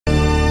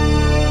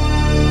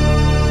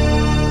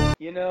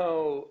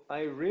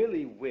I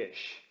really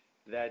wish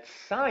that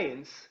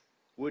science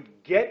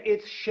would get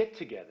its shit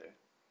together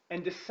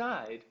and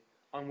decide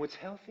on what's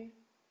healthy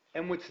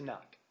and what's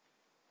not.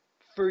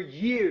 For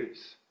years,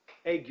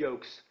 egg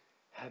yolks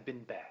have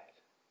been bad.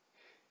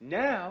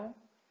 Now,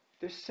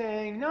 they're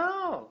saying,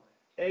 no,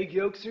 egg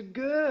yolks are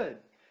good.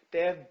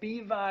 They have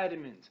B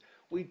vitamins.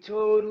 We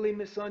totally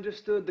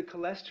misunderstood the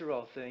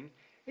cholesterol thing.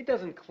 It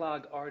doesn't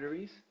clog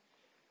arteries.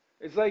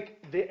 It's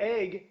like the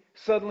egg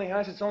suddenly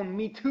has its own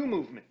Me Too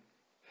movement.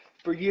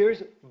 For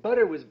years,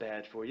 butter was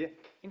bad for you,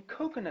 and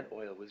coconut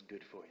oil was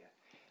good for you.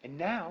 And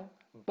now,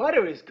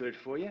 butter is good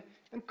for you,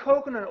 and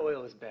coconut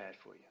oil is bad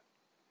for you.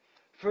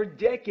 For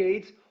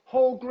decades,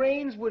 whole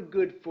grains were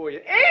good for you.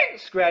 And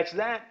scratch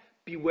that,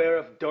 beware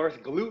of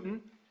Darth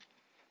Gluten.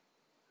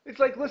 It's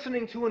like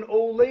listening to an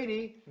old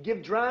lady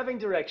give driving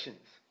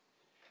directions.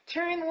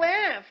 Turn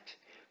left.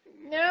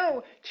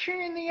 No,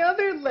 turn the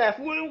other left.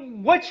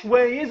 Which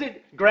way is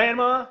it,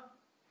 Grandma?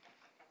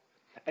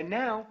 And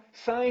now,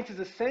 science is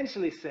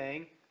essentially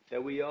saying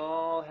that we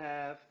all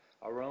have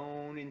our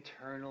own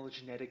internal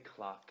genetic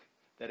clock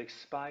that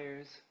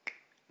expires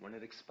when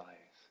it expires.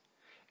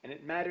 And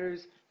it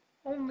matters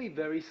only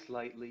very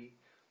slightly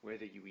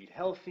whether you eat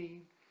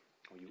healthy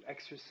or you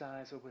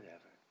exercise or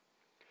whatever.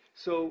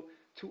 So,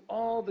 to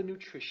all the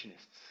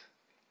nutritionists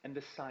and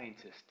the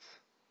scientists,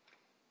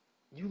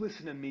 you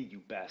listen to me, you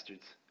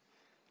bastards.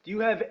 Do you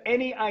have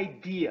any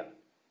idea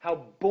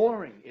how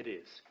boring it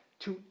is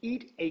to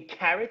eat a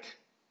carrot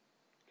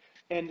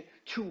and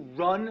to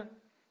run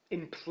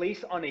in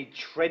place on a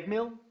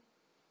treadmill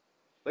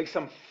like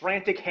some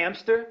frantic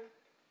hamster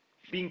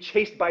being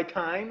chased by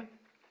time?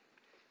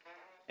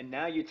 And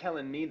now you're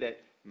telling me that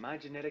my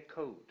genetic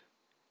code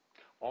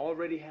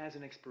already has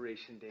an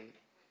expiration date,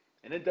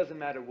 and it doesn't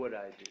matter what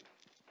I do.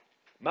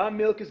 My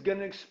milk is going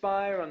to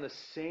expire on the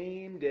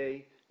same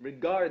day,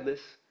 regardless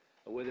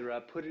of whether I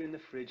put it in the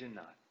fridge or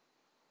not.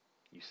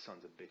 You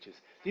sons of bitches.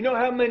 Do you know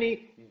how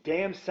many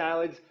damn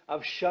salads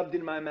I've shoved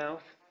in my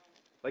mouth?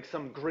 Like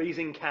some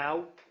grazing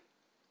cow?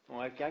 Oh,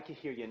 I can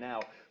hear you now.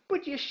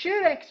 But you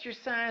should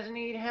exercise and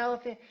eat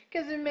healthy,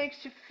 because it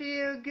makes you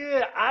feel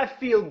good. I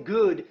feel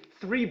good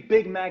 3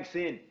 Big Macs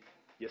in,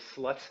 you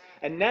sluts.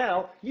 And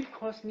now, you've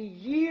cost me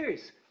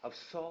years of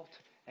salt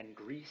and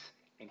grease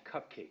and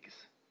cupcakes.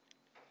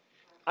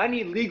 I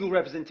need legal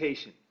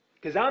representation,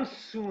 because I'm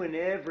suing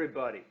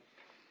everybody.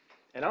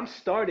 And I'm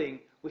starting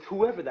with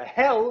whoever the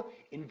hell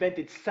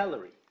invented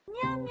celery.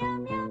 Meow, meow,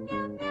 meow.